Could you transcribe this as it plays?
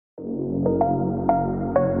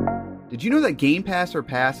Did you know that Game Pass or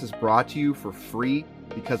Pass is brought to you for free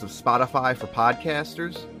because of Spotify for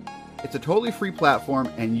podcasters? It's a totally free platform,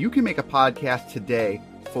 and you can make a podcast today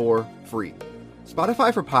for free.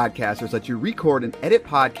 Spotify for podcasters lets you record and edit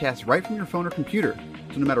podcasts right from your phone or computer.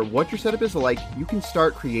 So no matter what your setup is like, you can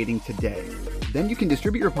start creating today. Then you can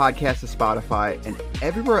distribute your podcast to Spotify and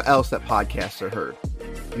everywhere else that podcasts are heard.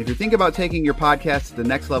 And if you're thinking about taking your podcast to the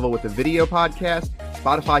next level with a video podcast,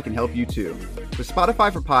 Spotify can help you too. With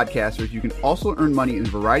Spotify for podcasters, you can also earn money in a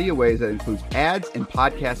variety of ways that includes ads and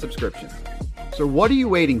podcast subscriptions. So what are you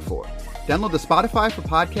waiting for? Download the Spotify for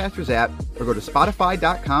Podcasters app or go to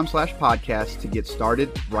spotify.com/podcast to get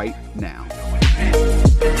started right now.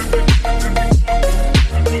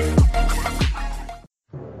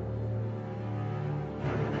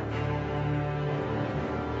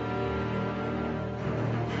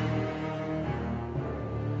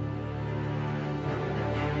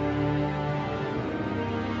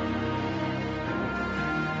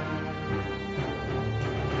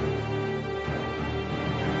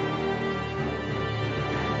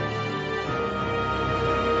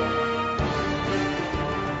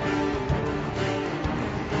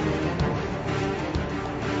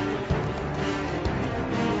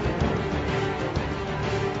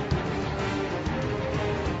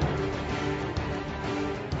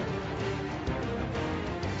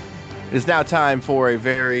 It is now time for a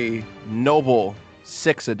very noble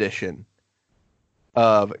 6th edition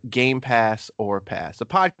of Game Pass or Pass, a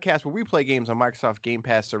podcast where we play games on Microsoft Game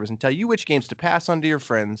Pass service and tell you which games to pass on to your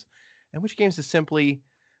friends and which games to simply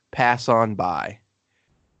pass on by.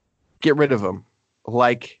 Get rid of them,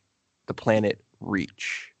 like the planet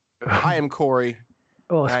Reach. I am Corey.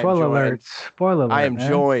 Oh, spoiler alert. Spoiler alert. I am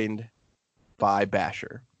joined by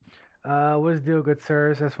Basher. What's the deal, good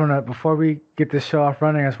sirs? I just want to, before we get this show off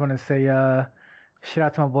running, I just want to say shout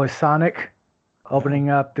out to my boy Sonic opening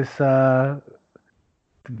up this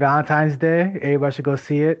Valentine's Day. Everybody should go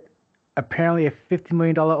see it. Apparently a $50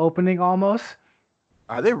 million opening almost.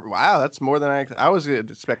 Are they? Wow, that's more than I was going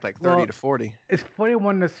to expect, like 30 to 40. It's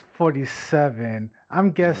 41 to 47. I'm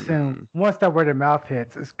guessing once that word of mouth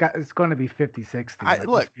hits, it's going to be 50, 60.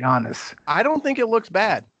 Let's be honest. I don't think it looks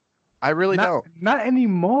bad. I really don't. Not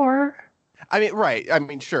anymore. I mean, right. I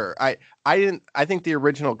mean, sure. I think the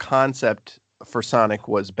original concept for Sonic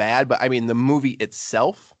was bad, but I mean, the movie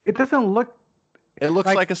itself. It doesn't look. It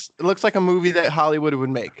looks like a movie that Hollywood would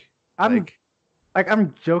make. I'm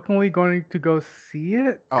jokingly going to go see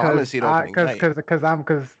it. Oh, I'm going to see it opening night. Because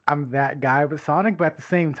I'm that guy with Sonic, but at the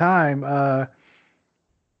same time,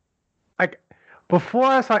 before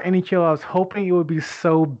I saw any trailer, I was hoping it would be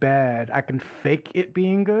so bad I can fake it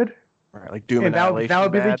being good. Right, like Doom Annihilation. That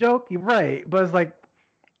would be the joke, right? But it's like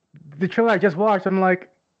the trailer I just watched. I'm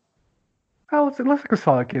like, oh, it looks like a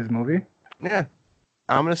solid kids movie. Yeah,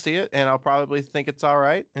 I'm gonna see it, and I'll probably think it's all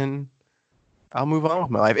right, and I'll move on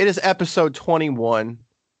with my life. It is episode 21,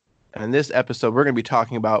 and in this episode, we're gonna be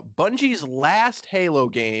talking about Bungie's last Halo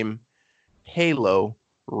game, Halo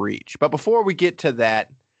Reach. But before we get to that,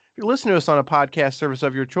 if you're listening to us on a podcast service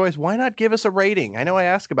of your choice, why not give us a rating? I know I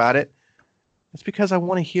ask about it. It's because I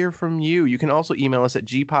want to hear from you. You can also email us at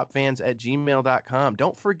gpopfans@gmail.com.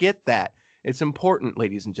 Don't forget that. It's important,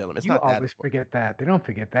 ladies and gentlemen. You always forget that. They don't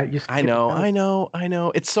forget that. I know.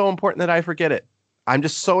 It's so important that I forget it. I'm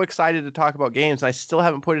just so excited to talk about games. And I still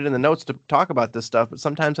haven't put it in the notes to talk about this stuff, but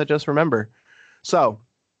sometimes I just remember. So,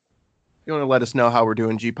 if you want to let us know how we're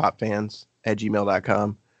doing, gpopfans@gmail.com.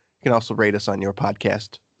 You can also rate us on your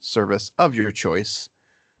podcast service of your choice.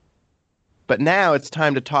 But now it's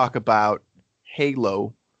time to talk about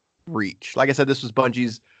Halo Reach. Like I said, this was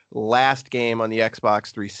Bungie's last game on the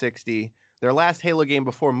Xbox 360. Their last Halo game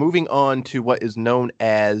before moving on to what is known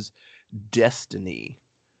as Destiny,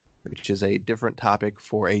 which is a different topic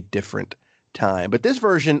for a different time. But this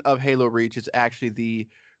version of Halo Reach is actually the,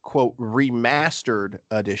 quote, remastered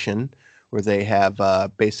edition, where they have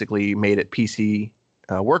basically made it PC,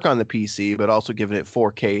 work on the PC, but also given it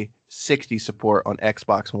 4K 60 support on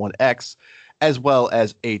Xbox One X, as well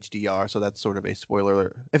as HDR. So that's sort of a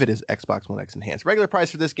spoiler if it is Xbox One X enhanced. Regular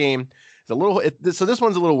price for this game is a little, so this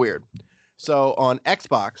one's a little weird. So on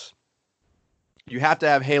Xbox, you have to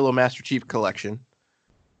have Halo Master Chief Collection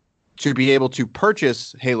to be able to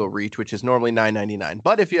purchase Halo Reach, which is normally $9.99.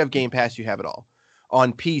 But if you have Game Pass, you have it all.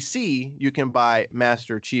 On PC, you can buy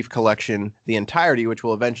Master Chief Collection, the entirety, which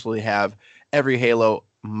will eventually have every Halo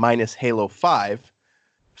minus Halo 5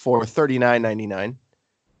 for $39.99.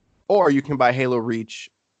 Or you can buy Halo Reach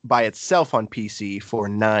by itself on PC for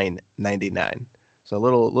 $9.99. So a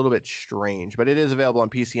little bit strange, but it is available on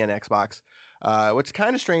PC and Xbox. What's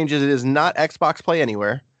kind of strange is it is not Xbox Play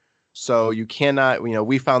Anywhere. So you cannot,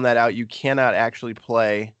 we found that out. You cannot actually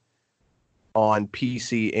play on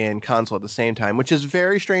PC and console at the same time, which is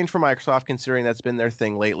very strange for Microsoft considering that's been their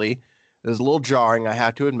thing lately. It was a little jarring, I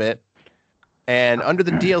have to admit. And under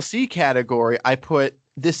the DLC category, I put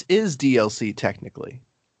this is DLC technically.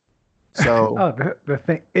 So the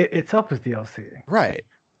thing itself is DLC. Right.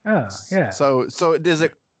 Oh, yeah. So does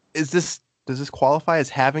this qualify as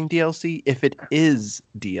having DLC if it is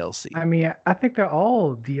DLC? I mean, I think they're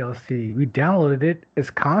all DLC. We downloaded it as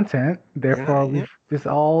content, therefore it's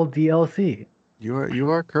all DLC. You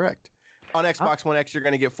are correct. On Xbox One X, you're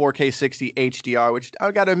going to get 4K 60 HDR, which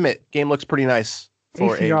I got to admit, game looks pretty nice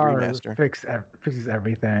for HDR a remaster. Fixes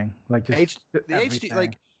everything. Like just HD,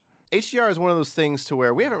 like HDR is one of those things to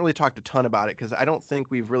where we haven't really talked a ton about it because I don't think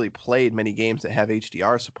we've really played many games that have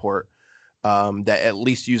HDR support that at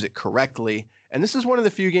least use it correctly. And this is one of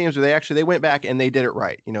the few games where they went back and they did it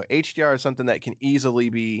right. HDR is something that can easily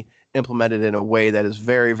be implemented in a way that is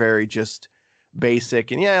very, very just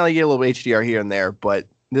basic. And yeah, I get a little HDR here and there, but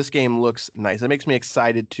this game looks nice. It makes me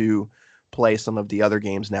excited to play some of the other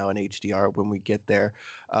games now in HDR when we get there.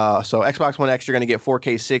 So Xbox One X, you're going to get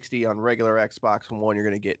 4K 60. On regular Xbox One, you're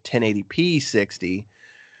going to get 1080p 60.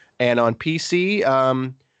 And on PC,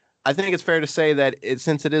 I think it's fair to say that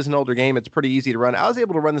since it is an older game, it's pretty easy to run. I was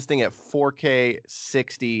able to run this thing at 4K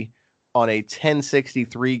 60 on a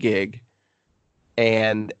 1063 gig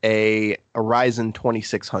and a Ryzen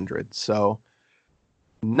 2600. So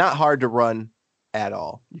not hard to run at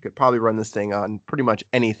all. You could probably run this thing on pretty much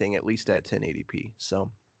anything, at least at 1080p.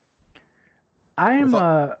 So I'm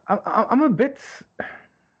a bit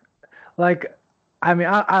like, I mean,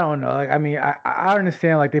 I don't know. Like, I mean, I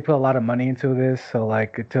understand like they put a lot of money into this, so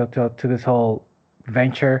like to this whole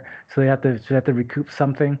venture, so they have to recoup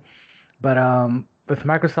something. But with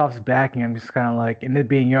Microsoft's backing, I'm just kind of like, and it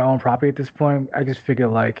being your own property at this point, I just figure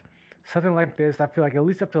like something like this. I feel like at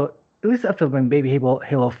least up to when maybe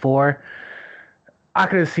Halo 4. I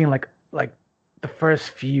could have seen like the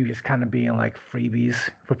first few just kind of being like freebies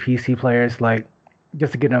for PC players, like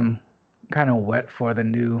just to get them kind of wet for the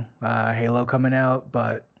new Halo coming out.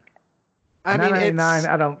 But I mean,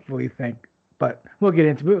 I don't really think. But we'll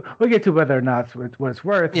get to whether or not it's what it's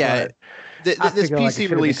worth. Yeah, this PC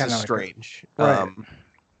release is like strange. Right.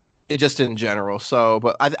 It just in general. So,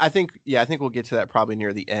 but I think we'll get to that probably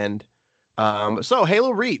near the end. So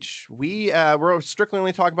Halo Reach, we're strictly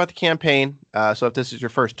only talking about the campaign. So if this is your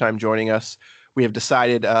first time joining us, we have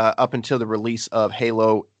decided up until the release of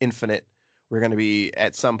Halo Infinite, we're going to be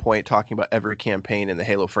at some point talking about every campaign in the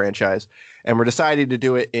Halo franchise. And we're deciding to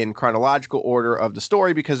do it in chronological order of the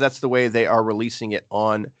story because that's the way they are releasing it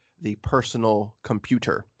on the personal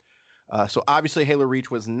computer. So obviously Halo Reach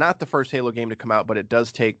was not the first Halo game to come out, but it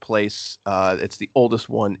does take place. It's the oldest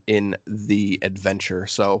one in the adventure.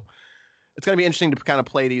 So it's going to be interesting to kind of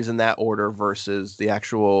play these in that order versus the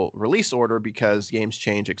actual release order because games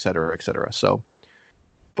change, et cetera, et cetera. So,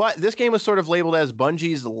 but this game was sort of labeled as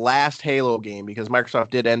Bungie's last Halo game because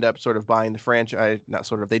Microsoft did end up sort of buying the franchise. Not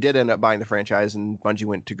sort of, they did end up buying the franchise and Bungie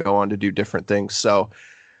went to go on to do different things. So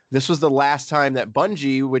this was the last time that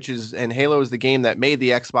Bungie, and Halo is the game that made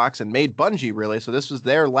the Xbox and made Bungie really. So this was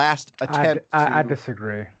their last attempt. I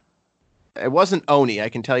disagree. It wasn't Oni, I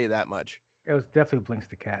can tell you that much. It was definitely Blinks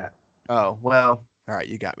the Cat. Oh, well, all right,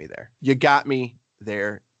 you got me there.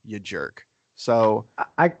 You jerk. So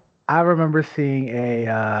I remember seeing it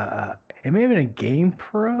may have been a Game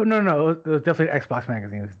Pro. No, it was definitely an Xbox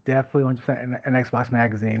magazine. It was definitely 100% an Xbox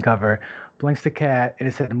magazine cover. Blinks the Cat, and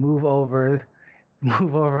it said move over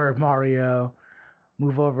Mario,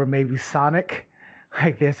 move over maybe Sonic.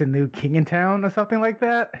 Like there's a new King in town or something like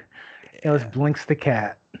that. Yeah. It was Blinks the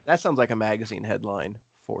Cat. That sounds like a magazine headline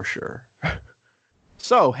for sure.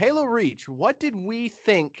 So, Halo Reach, what did we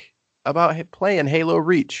think about playing Halo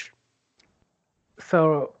Reach?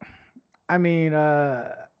 So, I mean,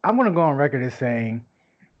 I'm going to go on record as saying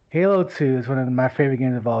Halo 2 is one of my favorite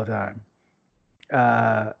games of all time.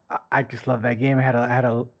 I just love that game.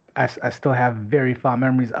 I still have very fond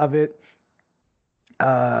memories of it.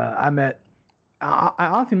 I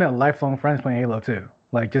honestly met lifelong friends playing Halo 2,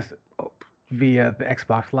 like just via the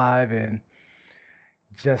Xbox Live and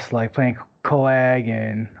just like playing Coag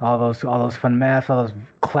and all those fun maps, all those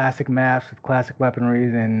classic maps with classic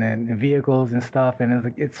weaponries and vehicles and stuff.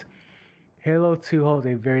 And it's Halo 2 holds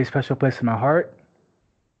a very special place in my heart.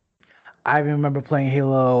 I remember playing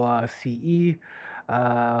Halo CE,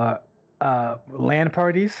 LAN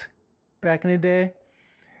parties back in the day.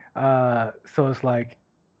 So it's like,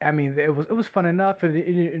 I mean, it was fun enough. It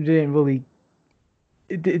didn't really.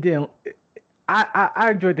 It didn't.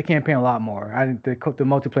 I enjoyed the campaign a lot more. The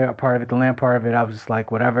multiplayer part of it, the LAN part of it, I was just like,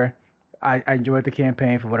 whatever. I enjoyed the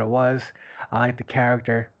campaign for what it was. I like the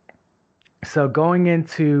character. So going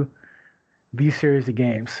into these series of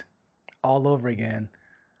games all over again,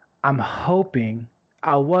 I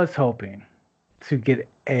was hoping to get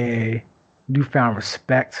a newfound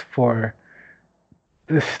respect for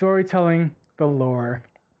the storytelling, the lore,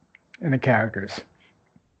 and the characters.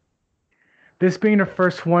 This being the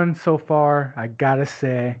first one so far, I gotta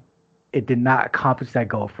say, it did not accomplish that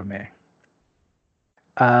goal for me.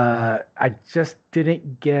 I just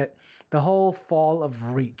didn't get the whole fall of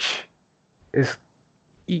Reach. Is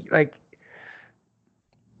like,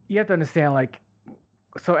 you have to understand, like,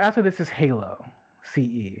 so after this is Halo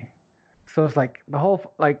CE. So it's like the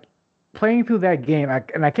whole, like, playing through that game,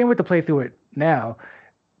 and I can't wait to play through it now.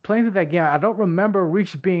 Playing through that game, I don't remember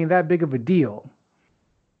Reach being that big of a deal.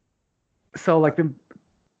 So, like,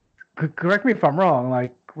 correct me if I'm wrong.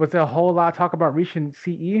 Like, was there a whole lot of talk about Reach in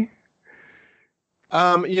CE?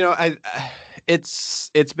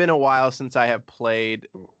 It's been a while since I have played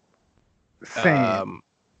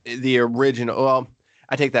the original. Well,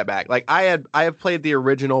 I take that back. Like, I have played the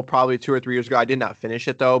original probably 2 or 3 years ago. I did not finish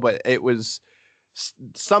it though, but it was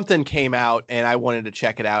something came out and I wanted to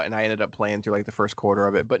check it out, and I ended up playing through like the first quarter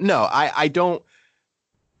of it. But no, I don't.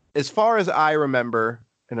 As far as I remember,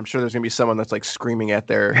 and I'm sure there's gonna be someone that's like screaming at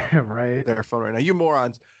their right. their phone right now. You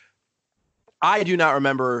morons. I do not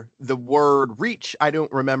remember the word Reach. I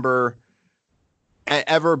don't remember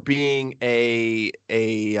ever being a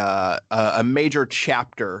major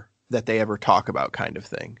chapter that they ever talk about, kind of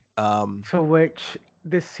thing. For which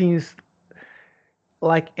this seems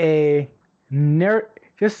like a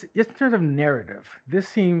just in terms of narrative, this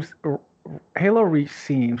seems Halo Reach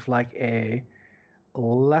seems like an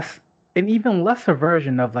even lesser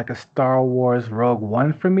version of like a Star Wars Rogue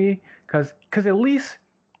One for me, because at least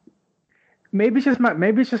maybe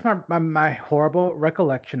it's just my horrible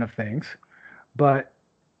recollection of things, but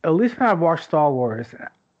at least when I've watched Star Wars,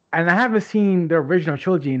 and I haven't seen the original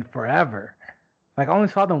trilogy in forever. Like, I only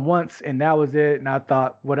saw them once, and that was it. And I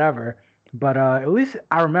thought, whatever. But at least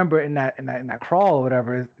I remember in that crawl or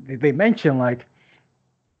whatever, they mentioned like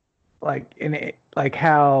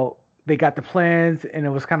how they got the plans, and it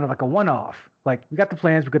was kind of like a one-off. Like, we got the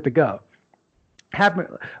plans, we're good to go.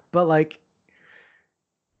 But like,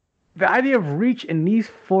 the idea of Reach in these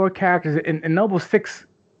 4 characters, in Noble 6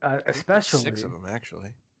 especially. 6 of them,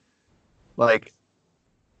 actually. Like,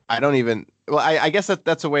 I don't even... Well, I guess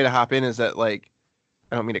that's a way to hop in, is that, like...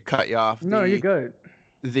 I don't mean to cut you off. No, you're good.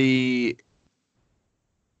 The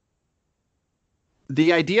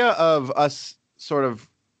idea of us sort of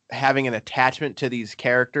having an attachment to these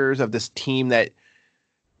characters, of this team that...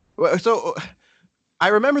 So... I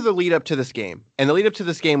remember the lead up to this game, and the lead up to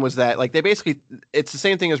this game was that, like, they basically, it's the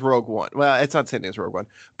same thing as Rogue One. Well, it's not the same thing as Rogue One,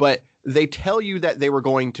 but they tell you that they were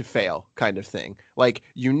going to fail, kind of thing. Like,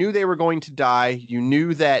 you knew they were going to die. You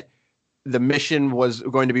knew that the mission was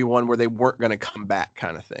going to be one where they weren't going to come back,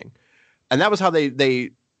 kind of thing. And that was how they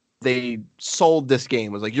sold this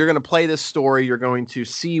game, was like, you're going to play this story. You're going to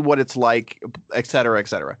see what it's like, et cetera, et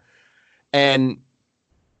cetera. And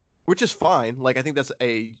which is fine. Like, I think that's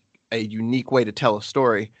a unique way to tell a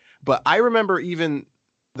story. But I remember even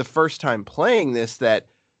the first time playing this, that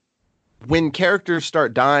when characters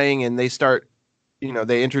start dying and they start,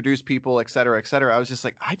 they introduce people, et cetera, I was just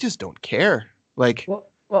like, I just don't care. Like, well,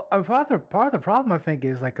 part of the problem, I think,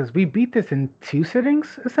 is like, because we beat this in 2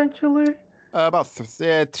 sittings, essentially. About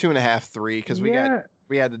 2.5, 3, because we had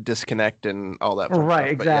to disconnect and all that. Right,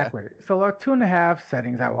 stuff, exactly. Yeah. So like 2.5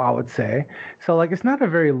 settings, I would say. So like, it's not a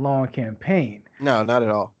very long campaign. No, not at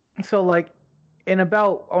all. So, like, in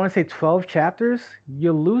about, I want to say 12 chapters,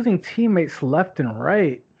 you're losing teammates left and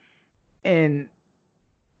right. And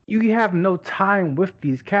you have no time with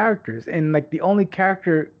these characters. And, like, the only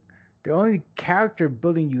character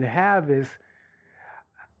building you have is,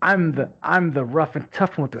 I'm the rough and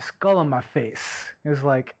tough one with the skull on my face. It's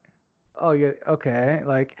like, oh, yeah, okay.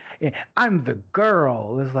 Like, I'm the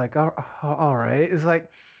girl. It's like, all right. It's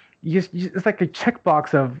like, it's like a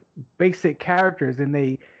checkbox of basic characters, and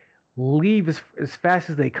they leave as fast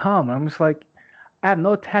as they come. I'm just like, I have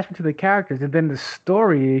no attachment to the characters, and then the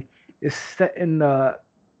story is set in the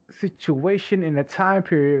situation in a time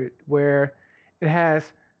period where it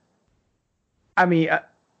has. I mean,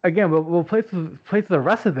 again, we'll play through the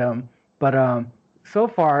rest of them, but so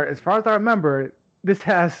far as I remember, this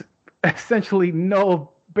has essentially no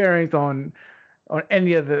bearings on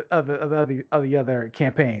any of the other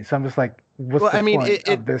campaigns. So I'm just like, what's the point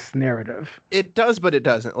of this narrative? It does, but it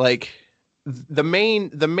doesn't. Like, the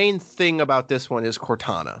main thing about this one is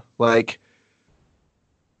Cortana, like,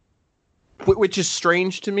 which is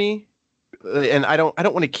strange to me. and I don't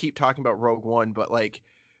want to keep talking about Rogue One, but like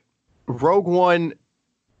Rogue One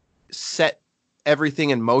set everything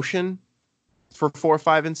in motion for 4,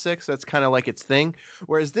 5, and 6. That's kind of like its thing.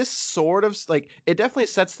 Whereas this sort of like it definitely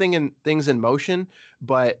sets things in motion,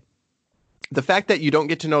 but the fact that you don't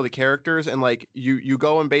get to know the characters and like you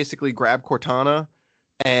go and basically grab Cortana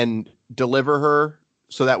and deliver her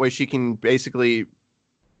so that way she can basically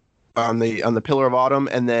on the Pillar of Autumn,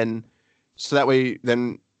 and then so that way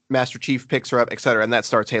then Master Chief picks her up, etc., and that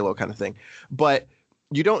starts Halo kind of thing. But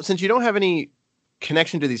since you don't have any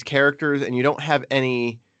connection to these characters and you don't have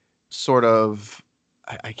any sort of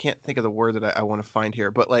I can't think of the word that I want to find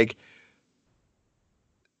here, but like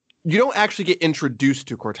you don't actually get introduced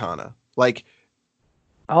to Cortana. Like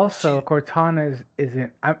also Cortana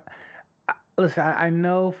isn't. Listen, I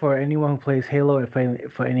know for anyone who plays Halo, and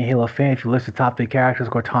for any Halo fan, if you list the top 3 characters,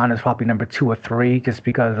 Cortana is probably number 2 or 3, just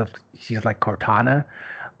because she's like Cortana.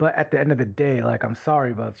 But at the end of the day, like I'm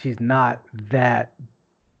sorry, but she's not that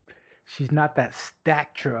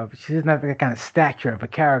stature she doesn't have that kind of stature of a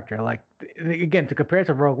character. Like again, to compare it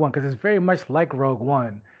to Rogue One, because it's very much like Rogue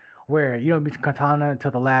One, where you don't meet Cortana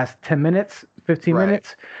until the last 10 minutes, 15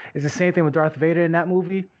 minutes. It's the same thing with Darth Vader in that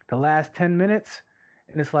movie. The last 10 minutes,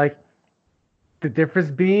 and it's like the difference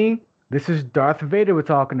being this is Darth Vader we're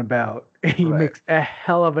talking about. He makes a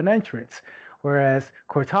hell of an entrance, whereas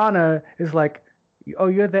Cortana is like, oh,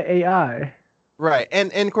 you're the AI. Right,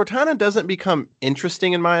 and Cortana doesn't become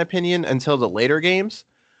interesting, in my opinion, until the later games.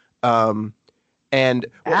 And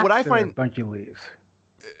what I find Bungie leaves,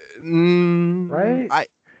 right?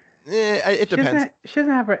 It depends. She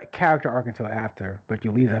doesn't have a character arc until after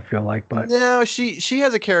Bungie leaves, I feel like. But no, she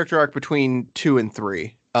has a character arc between 2 and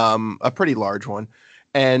 3, a pretty large one,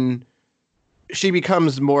 and she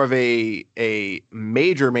becomes more of a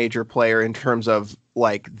major player in terms of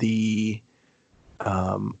like the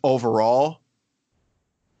overall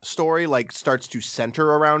story, like starts to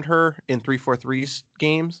center around her in 343's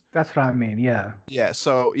games. That's what I mean. Yeah.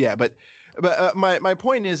 So but my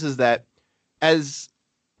point is that as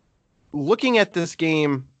looking at this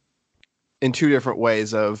game in 2 different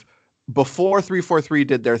ways of before 343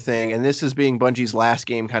 did their thing, and this is being Bungie's last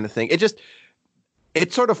game kind of thing,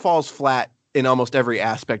 it sort of falls flat in almost every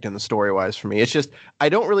aspect in the story wise for me. It's just, I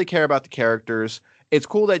don't really care about the characters. It's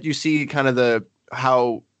cool that you see kind of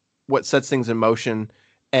what sets things in motion,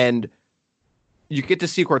 and you get to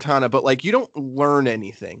see Cortana, but like you don't learn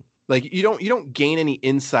anything. Like you don't gain any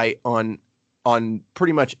insight on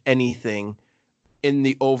pretty much anything in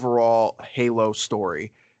the overall Halo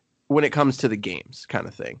story when it comes to the games kind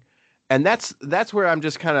of thing. And that's where I'm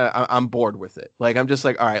just kind of, I'm bored with it. Like, I'm just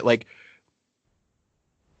like, all right, like,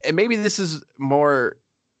 and maybe this is more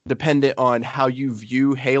dependent on how you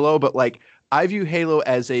view Halo, but like I view Halo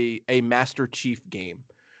as a Master Chief game.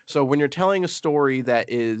 So when you're telling a story that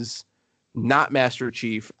is not Master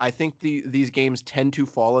Chief, I think these games tend to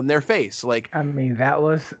fall in their face. Like, I mean, that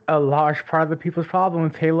was a large part of the people's problem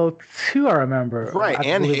with Halo 2, I remember. Right,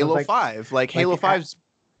 and Halo 5. Like Halo 5's...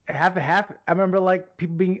 I remember like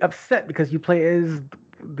people being upset because you play as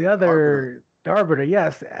the other Arbiter,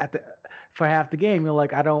 yes, for half the game. You're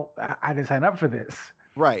like, I didn't sign up for this.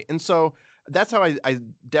 Right, and so that's how I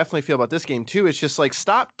definitely feel about this game too. It's just like,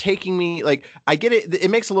 stop taking me, like, I get it. It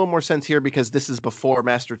makes a little more sense here because this is before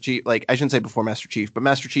Master Chief. Like, I shouldn't say before Master Chief, but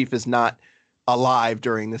Master Chief is not alive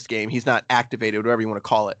during this game. He's not activated, whatever you want to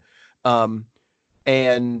call it.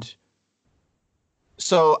 And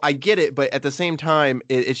so I get it, but at the same time,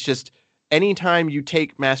 it's just anytime you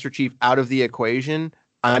take Master Chief out of the equation,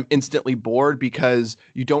 I'm instantly bored because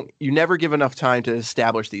you never give enough time to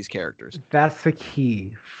establish these characters. That's the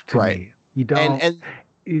key to me. You don't. And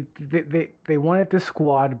they wanted the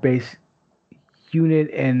squad-based unit,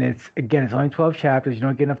 and it's only 12 chapters. You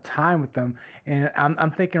don't get enough time with them. And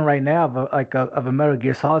I'm thinking right now of a Metal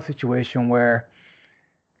Gear Solid situation where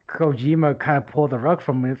Kojima kind of pulled the rug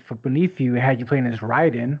from beneath you and had you playing as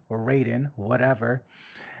Raiden, whatever.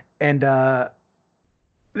 And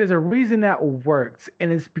there's a reason that works,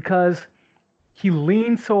 and it's because he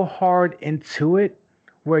leaned so hard into it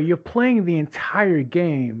where you're playing the entire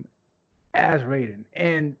game as Raiden,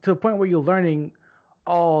 and to the point where you're learning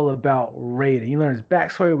all about Raiden. You learn his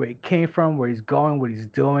backstory, where he came from, where he's going, what he's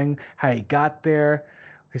doing, how he got there,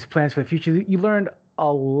 his plans for the future. You learned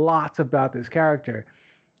a lot about this character.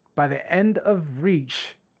 By the end of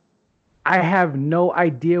Reach, I have no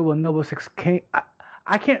idea where Noble Six came.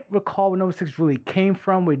 I can't recall where Noble Six really came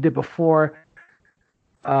from. What he did before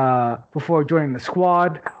joining the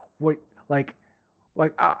squad. Like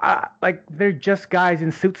they're just guys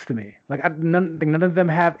in suits to me. Like none of them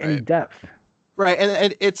have any depth. Right,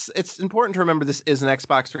 and it's important to remember this is an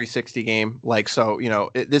Xbox 360 game. Like, so,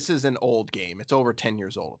 this is an old game. It's over 10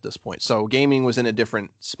 years old at this point. So gaming was in a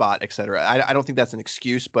different spot, etc. I don't think that's an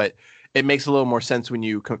excuse, but it makes a little more sense when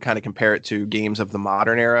you kind of compare it to games of the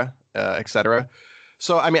modern era, etc.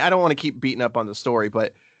 So, I mean, I don't want to keep beating up on the story,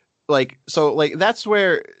 but that's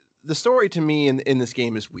where the story to me in this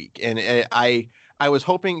game is weak. And I was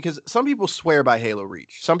hoping, because some people swear by Halo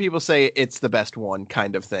Reach. Some people say it's the best one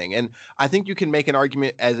kind of thing. And I think you can make an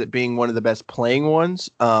argument as it being one of the best playing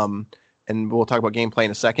ones. And we'll talk about gameplay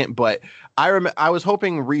in a second. But I was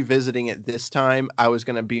hoping revisiting it this time, I was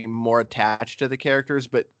going to be more attached to the characters.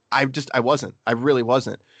 But I wasn't. I really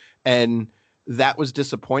wasn't. And that was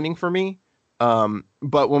disappointing for me.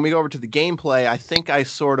 But when we go over to the gameplay, I think I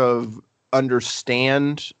sort of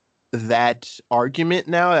understand that argument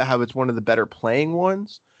now, how it's one of the better playing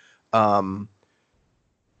ones. I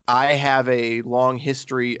have a long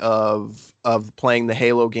history of playing the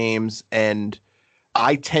Halo games, and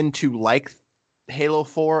I tend to like Halo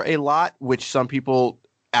 4 a lot, which some people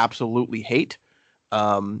absolutely hate.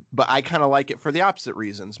 But I kind of like it for the opposite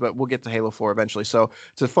reasons, but we'll get to Halo 4 eventually. So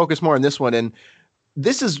to focus more on this one, and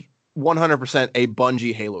this is 100% a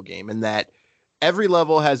Bungie Halo game, in that every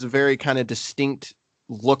level has a very kind of distinct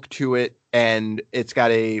look to it, and it's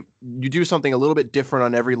got you do something a little bit different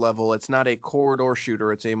on every level. It's not a corridor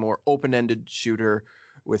shooter, it's a more open-ended shooter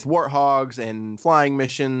with warthogs and flying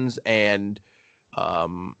missions, and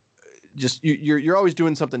just you're always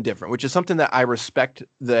doing something different, which is something that I respect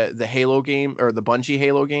the Halo game, or the Bungie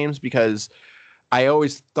Halo games, because I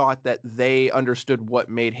always thought that they understood what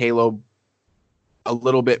made Halo a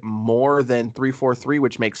little bit more than 343,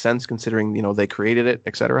 which makes sense considering, they created it,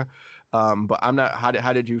 etc. But I'm not.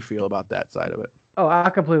 How did you feel about that side of it? Oh,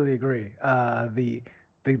 I completely agree. The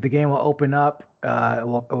game will open up,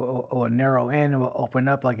 will narrow in, it will open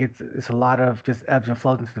up. Like it's a lot of just ebbs and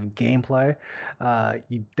flows into the gameplay.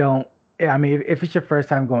 You don't. I mean, if it's your first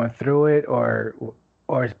time going through it, or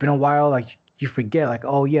it's been a while, like you forget. Like,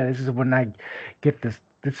 oh yeah, this is when I get this.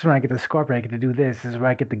 This is when I get the Scorpion, I get to do this. This is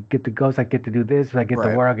where I get the Ghost, I get to do this. When I get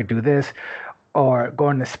the War, I get to do this. Or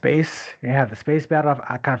going to space and have the space battle.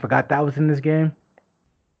 I kind of forgot that was in this game.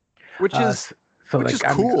 Which is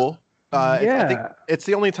cool. I think it's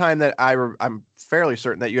the only time that I'm fairly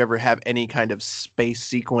certain that you ever have any kind of space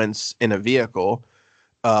sequence in a vehicle.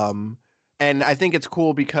 And I think it's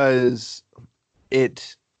cool because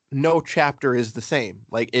no chapter is the same.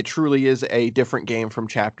 Like, it truly is a different game from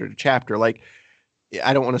chapter to chapter. Like,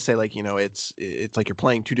 I don't want to say it's like you're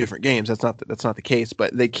playing two different games. That's not the case,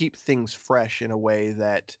 but they keep things fresh in a way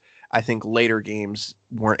that I think later games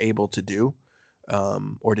weren't able to do,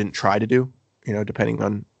 or didn't try to do, depending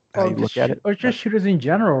on how you look at it. Or just shooters in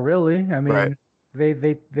general, really. I mean, they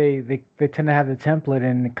tend to have the template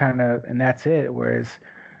and that's it. Whereas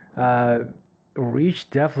Reach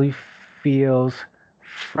definitely feels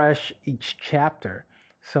fresh each chapter.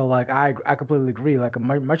 So like I completely agree. Like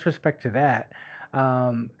much respect to that.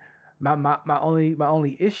 My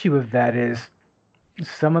only issue with that is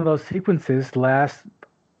some of those sequences last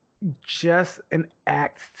just an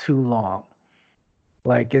act too long.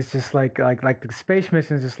 Like it's just like the space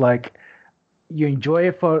mission is just like you enjoy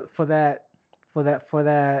it for that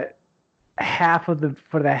half of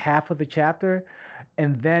the chapter,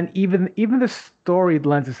 and then even the story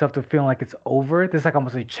lends itself to feeling like it's over. There's like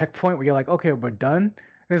almost a checkpoint where you're like, okay, we're done.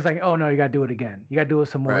 It's like, oh no, you gotta do it again. You gotta do it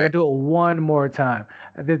some more. You gotta do it one more time.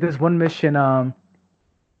 There's one mission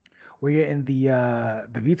where you're in the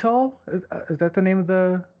VTOL. Is that the name of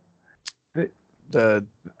the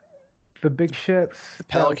big ships? The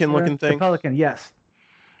Pelican looking thing. The Pelican, yes.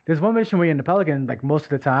 There's one mission where you're in the Pelican, like most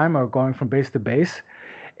of the time, or going from base to base,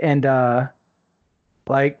 and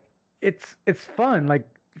like it's fun, like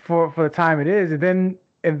for the time it is, and then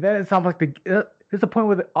it's almost like there's a point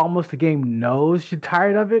where almost the game knows you're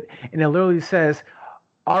tired of it, and it literally says,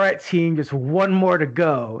 "All right, team, just one more to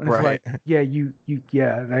go." And it's like, yeah,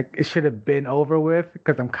 like it should have been over with,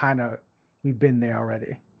 because we've been there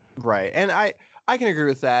already. Right, and I can agree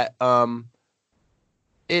with that. I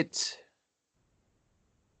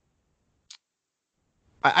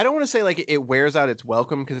don't want to say like it wears out its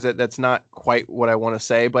welcome, because that's not quite what I want to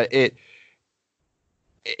say, but its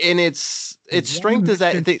strength is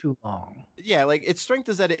that it's too long. Yeah, like its strength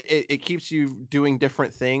is that it keeps you doing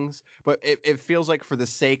different things, but it feels like for the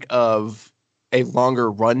sake of a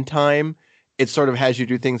longer run time, it sort of has you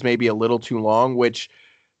do things maybe a little too long, which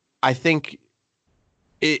I think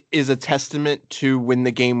it is a testament to when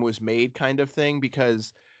the game was made kind of thing,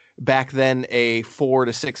 because back then a 4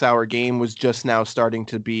 to 6 hour game was just now starting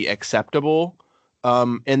to be acceptable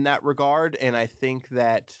in that regard. And I think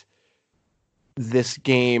that this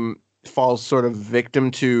game falls sort of victim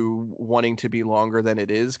to wanting to be longer than it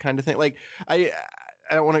is, kind of thing. Like I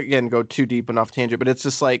don't want to again go too deep enough tangent, but it's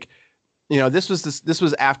just like, this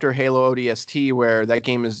was after Halo ODST, where that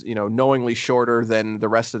game is, knowingly shorter than the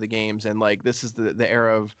rest of the games, and like this is the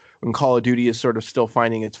era of when Call of Duty is sort of still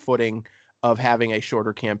finding its footing of having a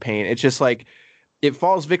shorter campaign. It's just like it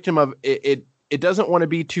falls victim of it. It doesn't want to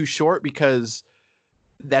be too short because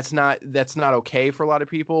that's not okay for a lot of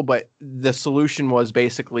people. But the solution was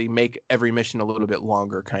basically make every mission a little bit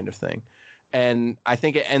longer, kind of thing. And I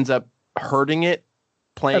think it ends up hurting it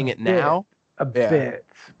playing it now a bit,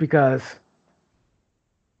 because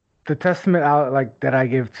the testament that I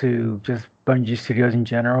give to just Bungie Studios in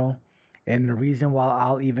general, and the reason why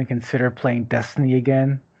I'll even consider playing Destiny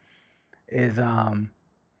again, is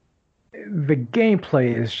the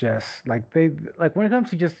gameplay is just like when it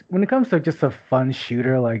comes to just a fun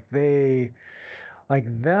shooter, like them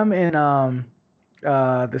in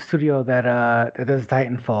the studio that does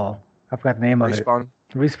Titanfall. I forgot the name of it.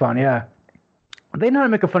 Respawn, yeah. They know how to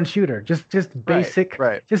make a fun shooter. Just basic,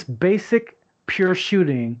 right. Just basic pure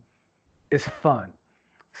shooting is fun.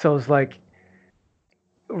 So it's like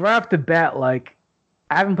right off the bat, like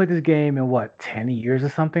I haven't played this game in 10 years or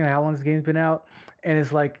something. Like how long this game's been out, and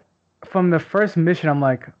it's like from the first mission, I'm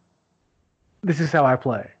like, this is how I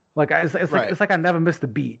play. Like it's like I never missed a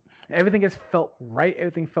beat. Everything just felt right.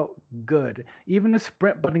 Everything felt good. Even the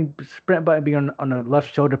sprint button being on the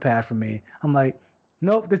left shoulder pad for me, I'm like,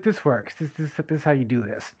 nope, this works. This is how you do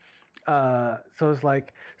this. So it's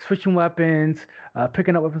like switching weapons,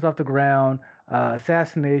 picking up weapons off the ground,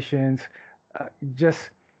 assassinations, just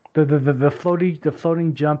the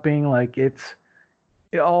floating jumping. Like it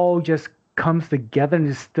all just comes together and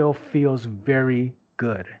it still feels very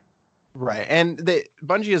good. Right, and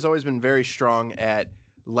Bungie has always been very strong at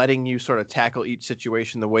letting you sort of tackle each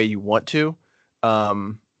situation the way you want to.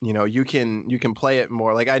 You can play it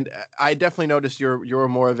more. Like I definitely noticed you're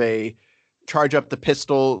more of a charge up the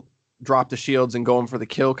pistol, drop the shields, and going for the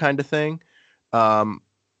kill kind of thing.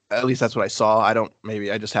 At least that's what I saw.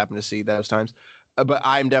 Maybe I just happened to see those times. But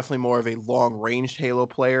I'm definitely more of a long-ranged Halo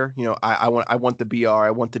player. I want the BR,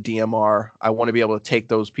 I want the DMR, I want to be able to take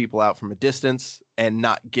those people out from a distance and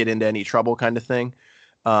not get into any trouble, kind of thing.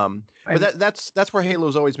 But that's where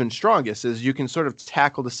Halo's always been strongest, is you can sort of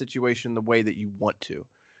tackle the situation the way that you want to.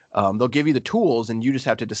 They'll give you the tools, and you just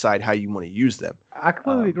have to decide how you want to use them. I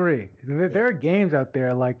completely agree. There are games out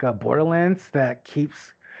there like Borderlands that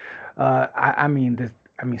keeps. I mean,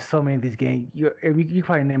 so many of these games. You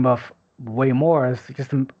probably name off way more. It's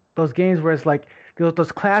just those games where it's like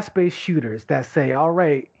those class-based shooters that say, all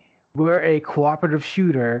right, we're a cooperative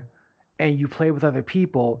shooter, and you play with other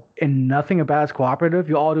people, and nothing about it's cooperative.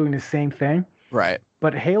 You're all doing the same thing. Right.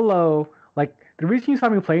 But Halo, like the reason you saw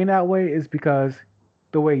me playing that way is because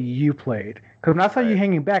the way you played. Because when I saw you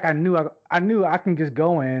hanging back, I knew I can just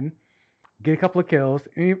go in, get a couple of kills,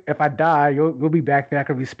 and if I die, you'll be back there. I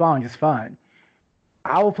can respawn just fine.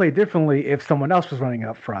 I will play differently if someone else was running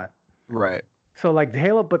up front. Right. So like the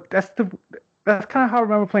Halo, but that's kind of how I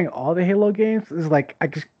remember playing all the Halo games. Is like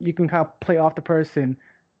you can kind of play off the person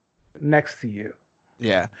next to you.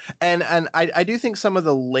 Yeah, and I do think some of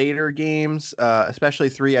the later games, especially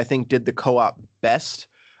 3, I think did the co-op best.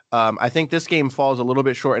 I think this game falls a little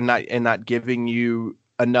bit short in not giving you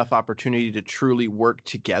enough opportunity to truly work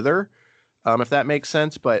together, if that makes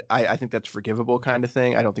sense. But I think that's forgivable, kind of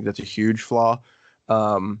thing. I don't think that's a huge flaw.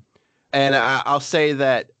 And I'll say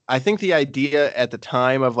that I think the idea at the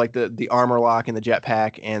time of like the armor lock and the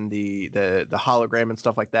jetpack and the hologram and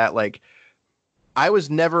stuff like that, like I was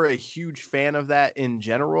never a huge fan of that in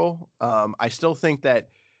general. I still think that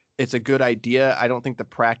it's a good idea. I don't think the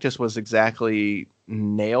practice was exactly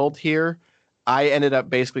nailed here. I ended up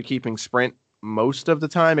basically keeping sprint most of the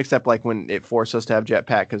time, except like when it forced us to have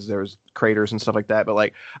jetpack because there was craters and stuff like that. But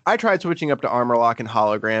like I tried switching up to armor lock and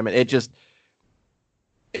hologram, and it just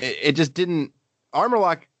didn't. Armor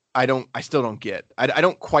lock, I still don't get. I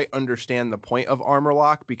don't quite understand the point of armor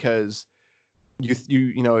lock, because if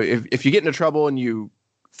you get into trouble and you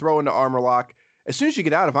throw into armor lock, as soon as you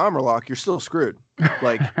get out of armor lock, you're still screwed.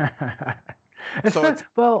 Like, so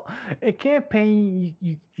well, in campaign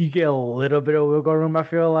you get a little bit of wiggle room. I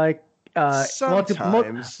feel like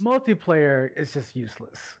sometimes multiplayer is just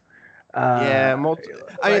useless. The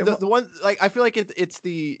one, like I feel like it's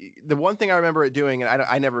the one thing I remember it doing, and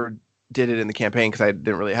I never did it in the campaign because I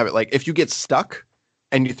didn't really have it. Like if you get stuck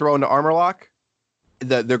and you throw into armor lock,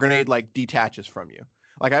 the grenade like detaches from you.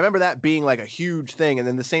 Like I remember that being like a huge thing, and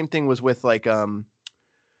then the same thing was with like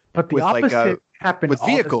but the opposite happened with all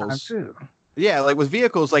vehicles the time too. Yeah, like with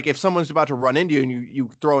vehicles, like if someone's about to run into you and you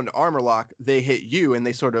throw into armor lock, they hit you and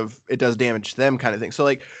it does damage to them kind of thing. So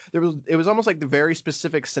like it was almost like the very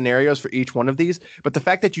specific scenarios for each one of these, but the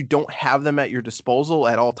fact that you don't have them at your disposal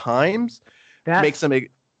at all times makes them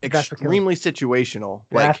extremely situational.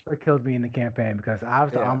 That's what killed me in the campaign because I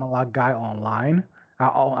was the armor lock guy online.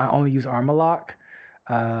 I only use armor lock,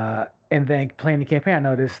 and then playing the campaign, I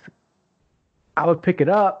noticed I would pick it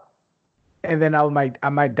up. And then I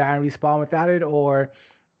might die and respawn without it, or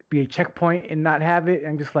be a checkpoint and not have it,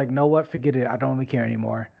 and just like, know what, forget it. I don't really care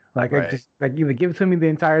anymore. Like I just like either give it to me the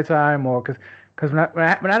entire time, or because when I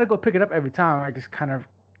had to go pick it up every time, I just kind of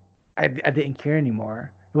I didn't care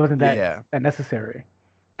anymore. It wasn't that necessary.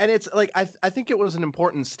 And it's like I think it was an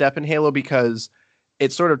important step in Halo because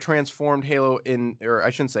it sort of transformed Halo or I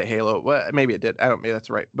shouldn't say Halo. Well, maybe it did. Maybe that's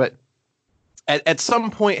right. But at some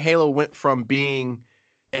point, Halo went from being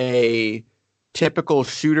a typical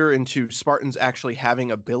shooter into Spartans actually having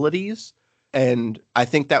abilities, and I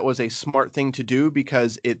think that was a smart thing to do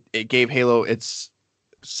because it gave Halo its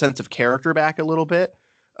sense of character back a little bit.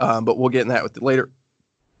 But we'll get in that with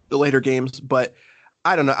the later games. But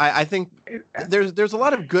I don't know. I think there's a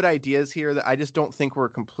lot of good ideas here that I just don't think were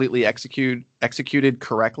completely executed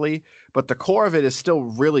correctly. But the core of it is still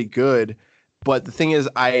really good. But the thing is,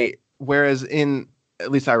 whereas in at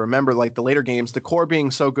least I remember like the later games, the core being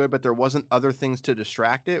so good, but there wasn't other things to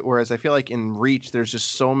distract it. Whereas I feel like in Reach, there's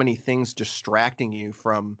just so many things distracting you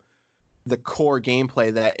from the core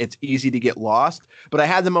gameplay that it's easy to get lost. But I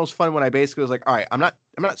had the most fun when I basically was like, all right, I'm not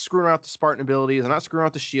screwing around with the Spartan abilities. I'm not screwing around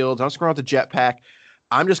with the shields. I'm not screwing around with the jetpack.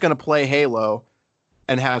 I'm just going to play Halo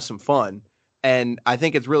and have some fun. And I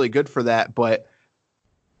think it's really good for that. But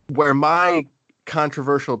where my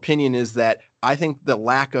controversial opinion is that I think the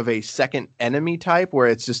lack of a second enemy type where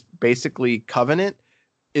it's just basically Covenant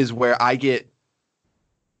is where I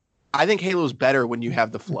think Halo's better when you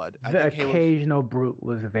have the Flood. The occasional brute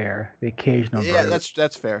was there. The occasional brute. Yeah,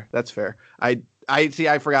 that's fair. That's fair. I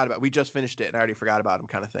forgot about it. We just finished it and I already forgot about him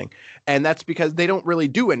kind of thing. And that's because they don't really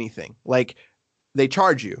do anything. Like they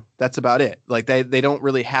charge you. That's about it. Like they don't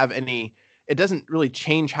really have any, it doesn't really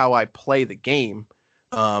change how I play the game.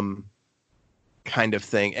 Kind of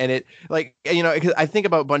thing. And it like, because I think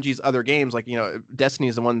about Bungie's other games, like, Destiny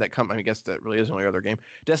is the one that I guess that really is the only other game.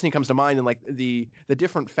 Destiny comes to mind, and like the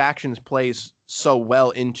different factions plays so well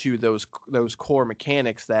into those core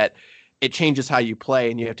mechanics that it changes how you play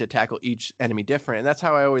and you have to tackle each enemy different. And that's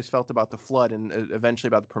how I always felt about the Flood and eventually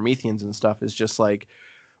about the Prometheans and stuff, is just like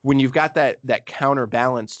when you've got that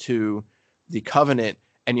counterbalance to the Covenant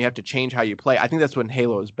and you have to change how you play. I think that's when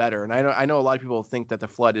Halo is better. And I know a lot of people think that the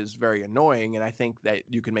Flood is very annoying, and I think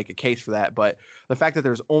that you can make a case for that. But the fact that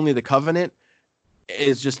there's only the Covenant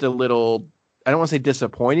is just a little, I don't want to say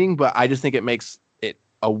disappointing, but I just think it makes it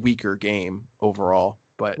a weaker game overall.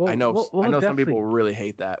 But I know some people really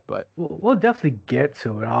hate that. But we'll definitely get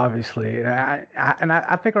to it, obviously. And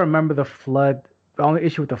I think I remember the Flood. The only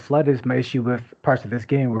issue with the Flood is my issue with parts of this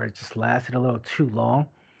game where it just lasted a little too long.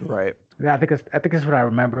 Right. Yeah, I think it's what I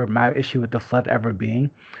remember my issue with the Flood ever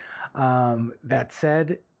being. That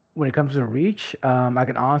said, when it comes to Reach, I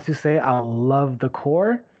can honestly say I love the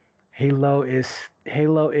core. Halo is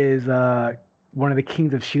one of the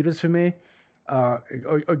kings of shooters for me,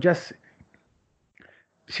 or just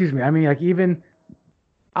excuse me. I mean, like even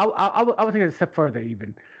I would take it a step further.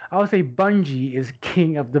 Even I would say Bungie is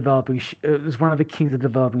king of developing is one of the kings of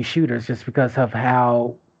developing shooters just because of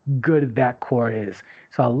how good that core is.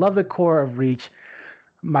 So I love the core of Reach.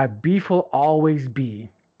 My beef will always be,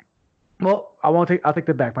 well, I'll take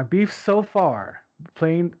that back. My beef so far,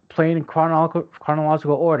 playing in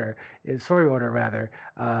chronological order, story order rather,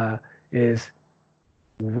 is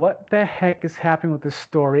what the heck is happening with the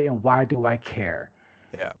story and why do I care?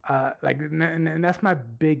 Yeah. And that's my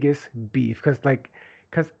biggest beef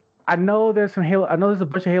because I know there's a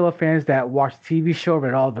bunch of Halo fans that watch the TV show,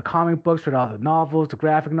 read all the comic books, read all the novels, the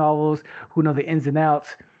graphic novels, who know the ins and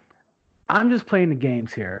outs. I'm just playing the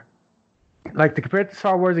games here. Like to compare it to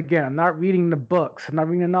Star Wars again, I'm not reading the books, I'm not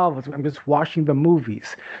reading the novels, I'm just watching the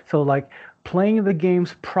movies. So like playing the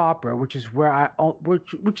games proper, which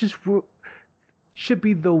should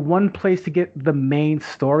be the one place to get the main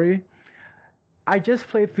story. I just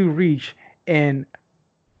played through Reach and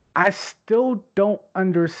I still don't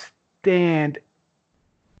understand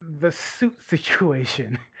the suit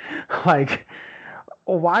situation. Like,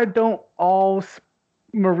 why don't all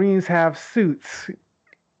Marines have suits?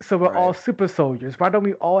 So we're all super soldiers. Why don't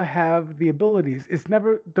we all have the abilities? It's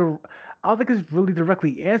never I don't think it's really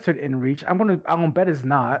directly answered in Reach. I'm gonna bet it's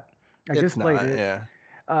not. I just played it.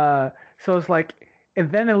 Yeah. So it's like,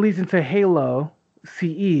 and then it leads into Halo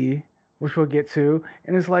CE, which we'll get to,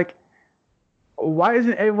 and it's like, why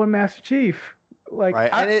isn't everyone Master Chief? Like,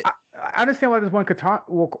 Right. I understand why there's one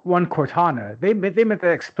Cortana. They made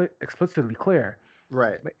that explicitly clear.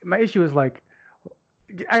 Right. My issue is like,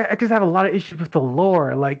 I just have a lot of issues with the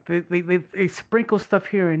lore. Like they sprinkle stuff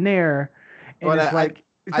here and there, and But it's like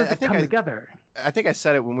it doesn't come together. I think I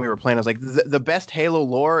said it when we were playing. I was like, the best Halo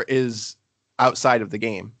lore is outside of the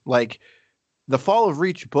game. Like, the Fall of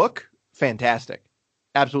Reach book, fantastic,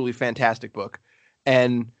 absolutely fantastic book,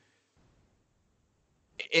 and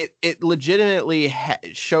it legitimately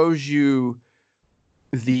shows you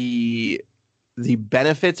the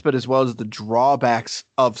benefits, but as well as the drawbacks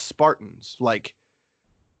of Spartans. Like,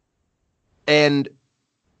 and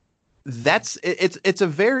it's a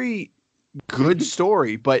very good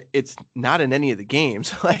story, but it's not in any of the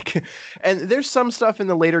games. Like, and there's some stuff in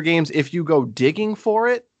the later games if you go digging for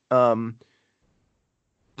it. But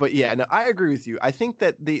yeah, no, I agree with you. I think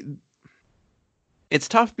that it's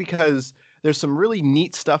tough because there's some really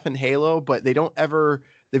neat stuff in Halo, but they've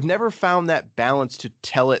never found that balance to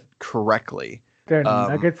tell it correctly. There are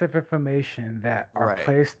nuggets of information that are Right.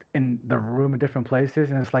 placed in the room in different places,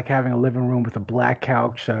 and it's like having a living room with a black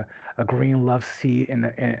couch, a green love seat, and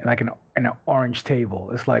an orange table.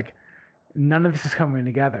 It's like none of this is coming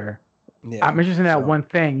together. Yeah, I'm interested in that one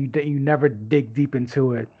thing. You never dig deep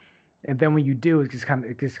into it, and then when you do, it's just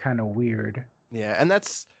kind of weird. Yeah, and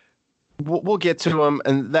we'll get to them,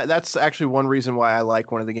 and that's actually one reason why I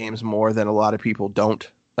like one of the games more than a lot of people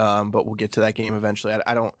don't. But we'll get to that game eventually.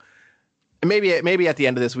 I don't. Maybe at the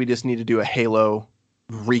end of this, we just need to do a Halo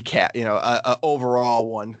recap, a overall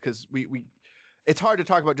one, because we it's hard to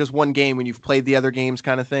talk about just one game when you've played the other games,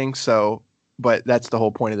 kind of thing. So, but that's the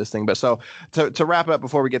whole point of this thing. But so to wrap it up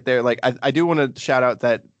before we get there, like I do want to shout out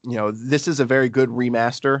that this is a very good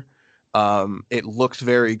remaster. It looks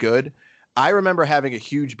very good. I remember having a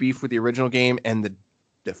huge beef with the original game and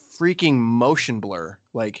the freaking motion blur.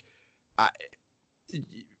 Like,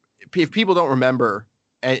 if people don't remember.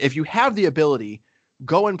 And if you have the ability,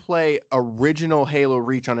 go and play original Halo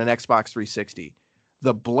Reach on an Xbox 360.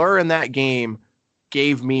 The blur in that game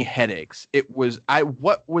gave me headaches.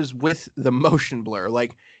 What was with the motion blur?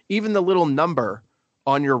 Like, even the little number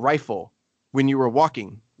on your rifle when you were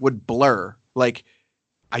walking would blur. Like,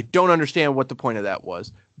 I don't understand what the point of that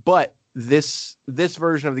was. But this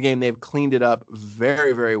version of the game, they've cleaned it up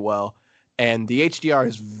very, very well. And the HDR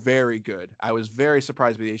is very good. I was very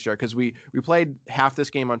surprised by the HDR because we played half this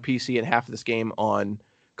game on PC and half of this game on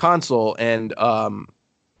console, and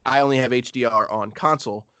I only have HDR on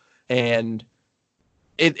console, and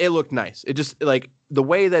it looked nice. It just, like, the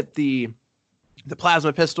way that the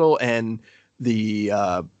plasma pistol and the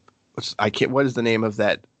what is the name of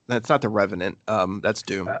that? That's not the Revenant. That's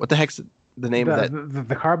Doom. What the heck's the name of that?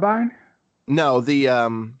 The carbine? No, the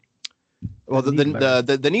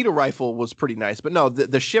needle rifle was pretty nice, but no,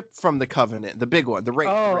 the ship from the Covenant, the big one, the Wraith.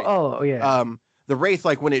 Oh, yeah. The Wraith,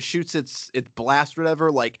 like, when it shoots its blast, or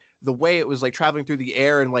whatever, like, the way it was, like, traveling through the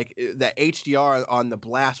air, and, like, that HDR on the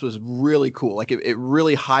blast was really cool. Like, it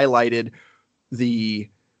really highlighted the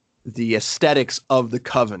aesthetics of the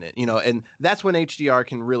Covenant, and that's when HDR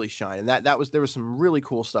can really shine. And there was some really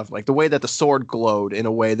cool stuff, like the way that the sword glowed in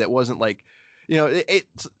a way that wasn't like,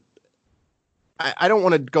 I don't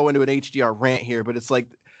want to go into an HDR rant here, but it's like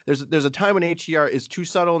there's a time when HDR is too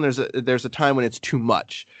subtle, and there's a time when it's too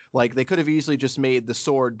much. Like, they could have easily just made the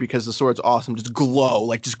sword, because the sword's awesome, just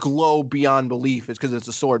glow beyond belief. It's because it's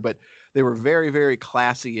a sword, but they were very, very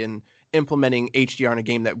classy in implementing HDR in a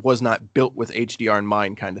game that was not built with HDR in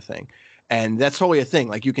mind, kind of thing. And that's totally a thing.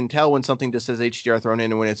 Like, you can tell when something just has HDR thrown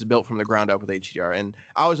in and when it's built from the ground up with HDR. And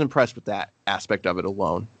I was impressed with that aspect of it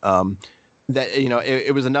alone. That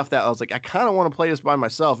it was enough that I was like, I kind of want to play this by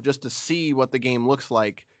myself just to see what the game looks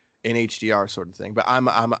like in HDR, sort of thing. But I'm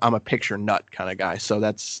a picture nut kind of guy, so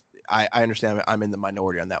I understand I'm in the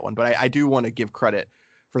minority on that one. But I do want to give credit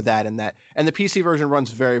for that, and the PC version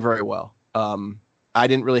runs very, very well. I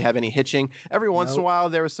didn't really have any hitching. Every once in a while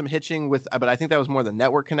there was some hitching but I think that was more the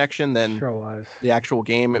network connection than the actual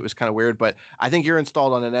game. It was kind of weird. But I think you're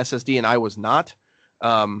installed on an SSD and I was not.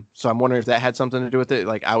 So I'm wondering if that had something to do with it.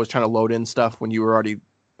 Like, I was trying to load in stuff when you were already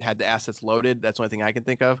had the assets loaded. That's the only thing I can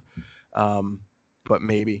think of. But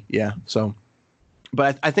maybe, yeah. So,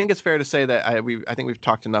 but I think it's fair to say that I think we've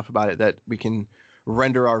talked enough about it that we can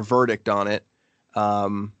render our verdict on it.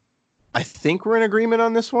 I think we're in agreement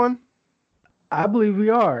on this one. I believe we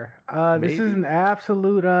are. This is an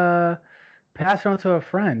absolute pass on to a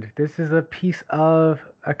friend. This is a piece of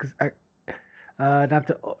not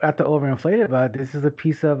to overinflate it, but this is a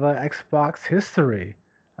piece of Xbox history.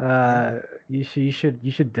 You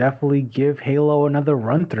should definitely give Halo another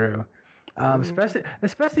run through.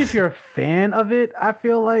 Especially if you're a fan of it. I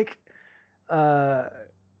feel like,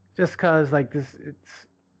 just cause like this, it's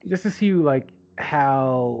just to see like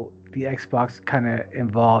how the Xbox kind of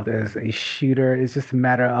evolved as a shooter. It's just a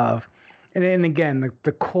matter of, and again,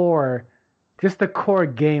 the core, just the core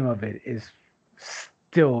game of it is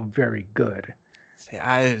still very good.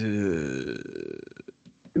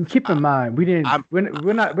 Keep in mind,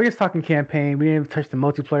 we're just talking campaign. We didn't even touch the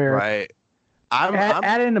multiplayer. Right.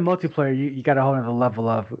 Add in the multiplayer, you got a whole other level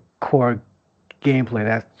of core gameplay.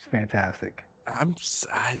 That's fantastic. I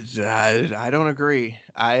don't agree.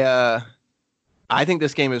 I think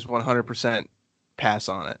this game is 100% pass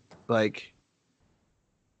on it. Like,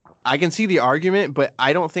 I can see the argument, but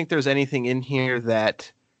I don't think there's anything in here that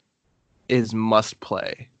is must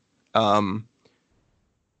play.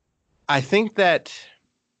 I think that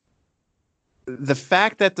the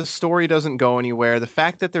fact that the story doesn't go anywhere, the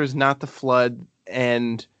fact that there's not the flood,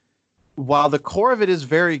 and while the core of it is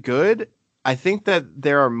very good, I think that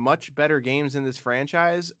there are much better games in this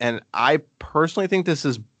franchise, and I personally think this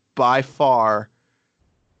is by far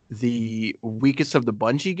the weakest of the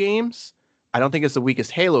Bungie games. I don't think it's the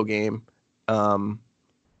weakest Halo game, but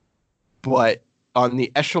on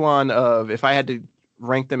the echelon of, if I had to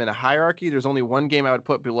rank them in a hierarchy, there's only one game I would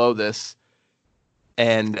put below this,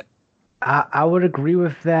 and I would agree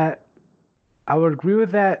with that. I would agree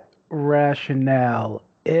with that rationale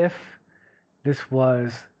if this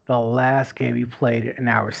was the last game we played in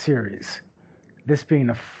our series. This being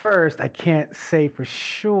the first, I can't say for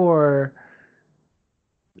sure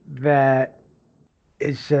that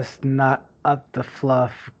it's just not up to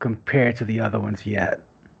fluff compared to the other ones yet.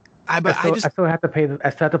 I still have to play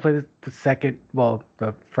the second, well,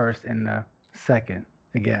 the first and the second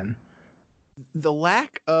again. The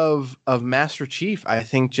lack of Master Chief, I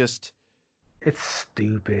think, just, it's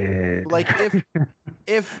stupid. Like,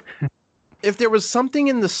 if there was something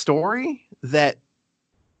in the story that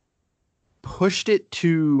pushed it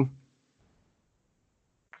to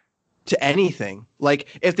anything, like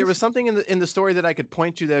if there was something in the story that I could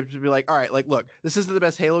point to that would be like, all right, like, look, this isn't the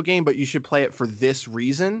best Halo game, but you should play it for this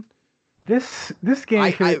reason. This game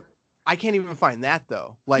I can't even find that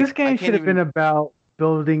though. Like, this game should have been about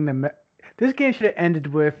building this game should have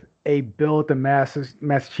ended with a build the Master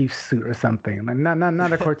Chief suit or something. Like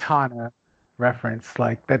not a Cortana reference.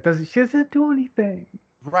 Like that she doesn't do anything.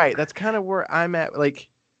 Right. That's kind of where I'm at. Like,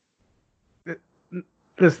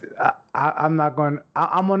 listen, I'm not going.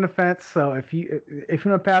 I'm on the fence. So if you want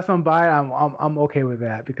to pass on by, I'm okay with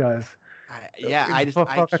that because I can't.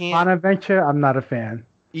 Cortana Adventure, I'm not a fan.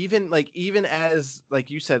 Even as like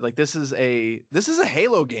you said, like this is a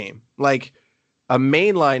Halo game, like a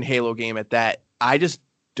mainline Halo game at that. I just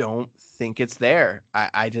don't think it's there.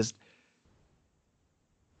 I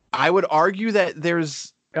would argue that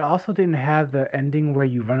there's. It also didn't have the ending where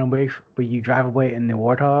you run away, where you drive away in the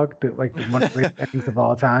Warthog, like one of the greatest endings of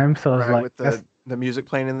all time. So it's like with the music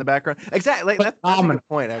playing in the background. Exactly, like, that's a good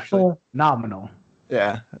point, actually. Phenomenal.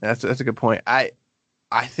 Yeah, that's a good point. I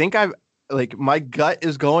think like my gut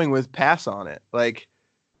is going with pass on it. Like,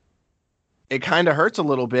 it kind of hurts a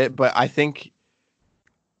little bit, but I think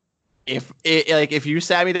if you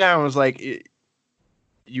sat me down and was like,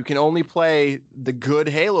 you can only play the good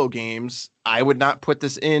Halo games, I would not put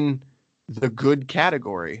this in the good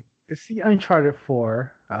category. It's the Uncharted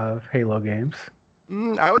 4 of Halo games.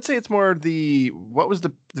 I would say it's more what was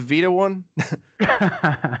the Vita one?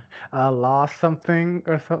 Lost something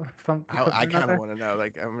or something. I kind of want to know.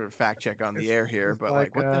 Like, I'm going to fact check on the air here, but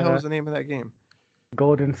like what the hell is the name of that game?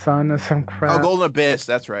 Golden Sun or some crap. Oh, Golden Abyss.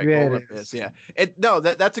 That's right. Yeah, Golden Abyss. Yeah.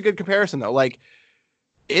 That's a good comparison though. Like,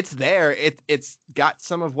 it's there. It's got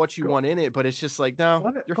some of what you want in it, but it's just like,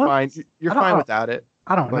 no, you're fine. You're fine without it.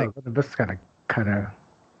 I don't know. The Abyss kind of.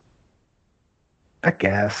 I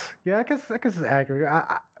guess. Yeah, I guess it's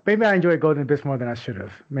accurate. Maybe I enjoyed Golden Abyss more than I should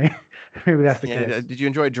have. Maybe that's the case. Did you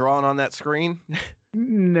enjoy drawing on that screen?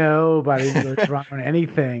 No, but I didn't enjoy drawing on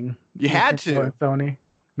anything. You had to. Sony.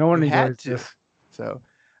 No one enjoys this. So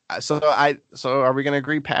are we gonna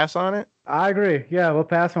agree pass on it? I agree. Yeah, we'll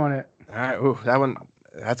pass on it. All right. Ooh,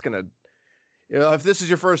 that's gonna. If this is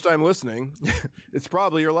your first time listening, it's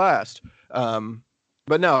probably your last.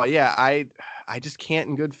 But no, yeah, I just can't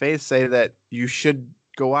in good faith say that you should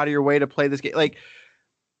go out of your way to play this game. Like,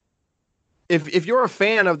 if you're a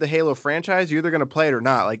fan of the Halo franchise, you're either going to play it or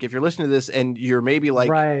not. Like, if you're listening to this and you're maybe like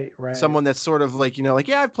right. someone that's sort of like, like,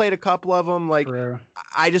 yeah, I've played a couple of them. Like, True.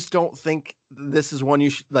 I just don't think this is one you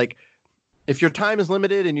should, like, if your time is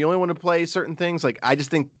limited and you only want to play certain things, like, I just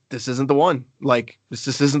think this isn't the one. Like, this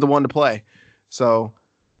just isn't the one to play. So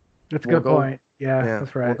that's a good point. Yeah,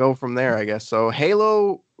 that's right. We'll go from there, I guess. So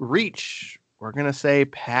Halo Reach, we're gonna say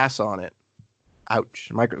pass on it.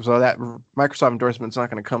 Ouch. So that Microsoft endorsement's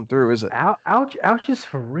not going to come through, is it? Ouch, ouch is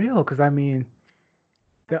for real. Because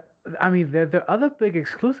the other big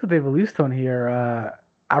exclusive they released on here.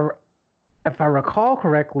 If I recall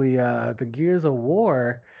correctly, the Gears of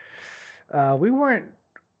War. We weren't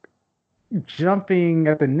jumping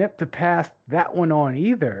at the nip to pass that one on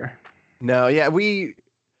either. No, yeah,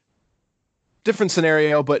 different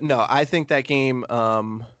scenario, but no, I think that game.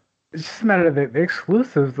 It's just a matter of the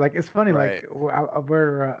exclusives. Like, it's funny. Right.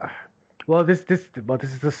 Like this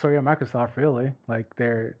is the story of Microsoft, really. Like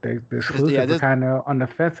the exclusives are kind of on the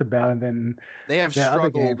fence about, and then they have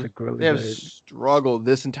struggled. They have struggled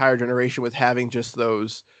this entire generation with having just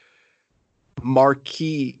those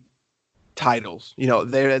marquee titles.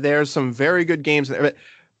 There's some very good games there. But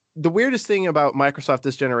the weirdest thing about Microsoft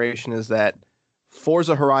this generation is that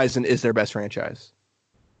Forza Horizon is their best franchise.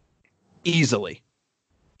 Easily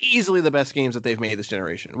the best games that they've made this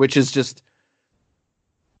generation, which is just,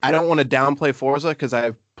 I don't want to downplay Forza because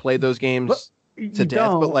I've played those games to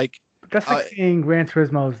death, but like, that's like saying Gran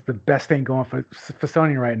Turismo is the best thing going for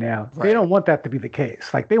Sony right now. Right. They don't want that to be the case.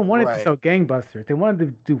 Like, they want it to sell gangbusters. They want it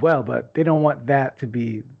to do well, but they don't want that to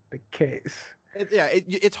be the case.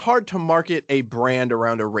 It's hard to market a brand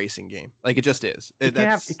around a racing game. Like, it just is. You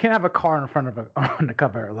can't have a car in front of on the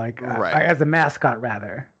cover, like as a mascot,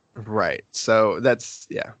 rather. Right. So that's,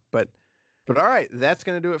 but all right, that's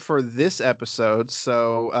going to do it for this episode.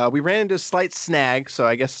 So we ran into a slight snag. So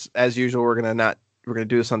I guess as usual, we're going to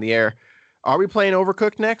do this on the air. Are we playing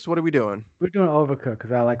Overcooked next? What are we doing? We're doing Overcooked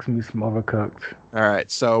because I like some Overcooked. All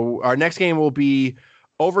right. So our next game will be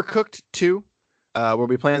Overcooked 2. We'll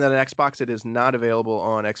be playing that on Xbox. It is not available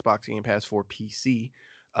on Xbox Game Pass for PC.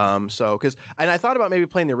 And I thought about maybe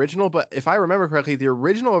playing the original, but if I remember correctly, the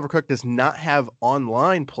original Overcooked does not have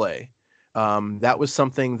online play. That was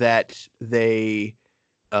something that they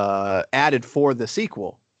added for the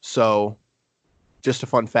sequel. So just a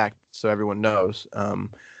fun fact, so everyone knows.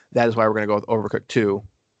 That is why we're going to go with Overcooked 2.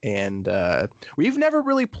 And we've never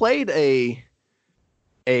really played a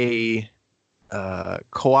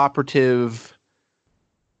cooperative.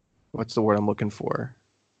 What's the word I'm looking for?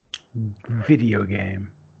 Video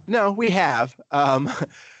game. No, we have a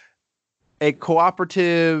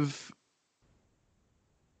cooperative.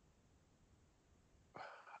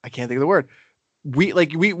 I can't think of the word.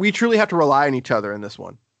 We truly have to rely on each other in this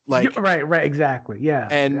one. Like, right, exactly, yeah.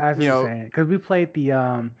 And because we played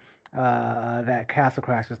the that Castle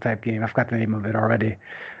Crashers type game. I forgot the name of it already.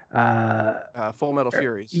 Full Metal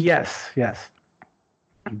Furies. Yes.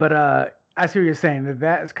 But I see what you're saying.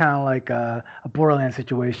 That is kind of like a Borderlands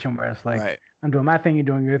situation where it's like, I'm doing my thing, you're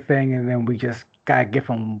doing your thing, and then we just gotta get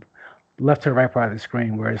from left to the right part of the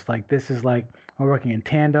screen. Where it's like, this is like we're working in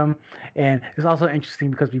tandem, and it's also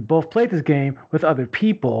interesting because we both played this game with other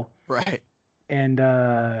people, right? And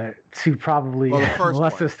to probably the first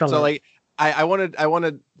one. So like, I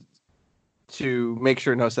wanted to make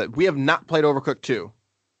sure notice that we have not played Overcooked 2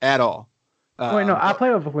 at all. Wait, no, I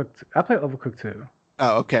played Overcooked 2.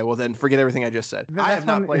 Oh, okay. Well, then forget everything I just said. I have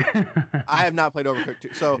not played Overcooked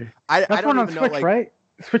 2. So I don't even know. Switch, right?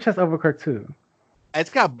 Switch has Overcooked 2. It's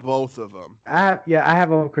got both of them. I have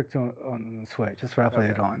Overcooked 2 on Switch. That's what I played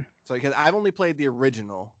it on. So because I've only played the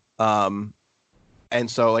original, and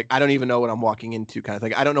so like I don't even know what I'm walking into, kind of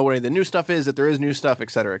thing. I don't know what any of the new stuff is, if there is new stuff, et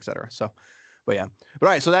cetera, et cetera. So, but yeah. But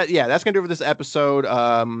all right. So that's gonna do it for this episode.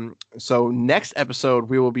 So next episode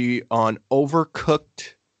we will be on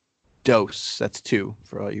Overcooked Dose. That's 2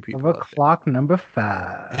 for all you people. Overclock number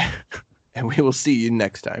 5. And we will see you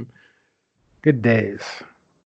next time. Good days.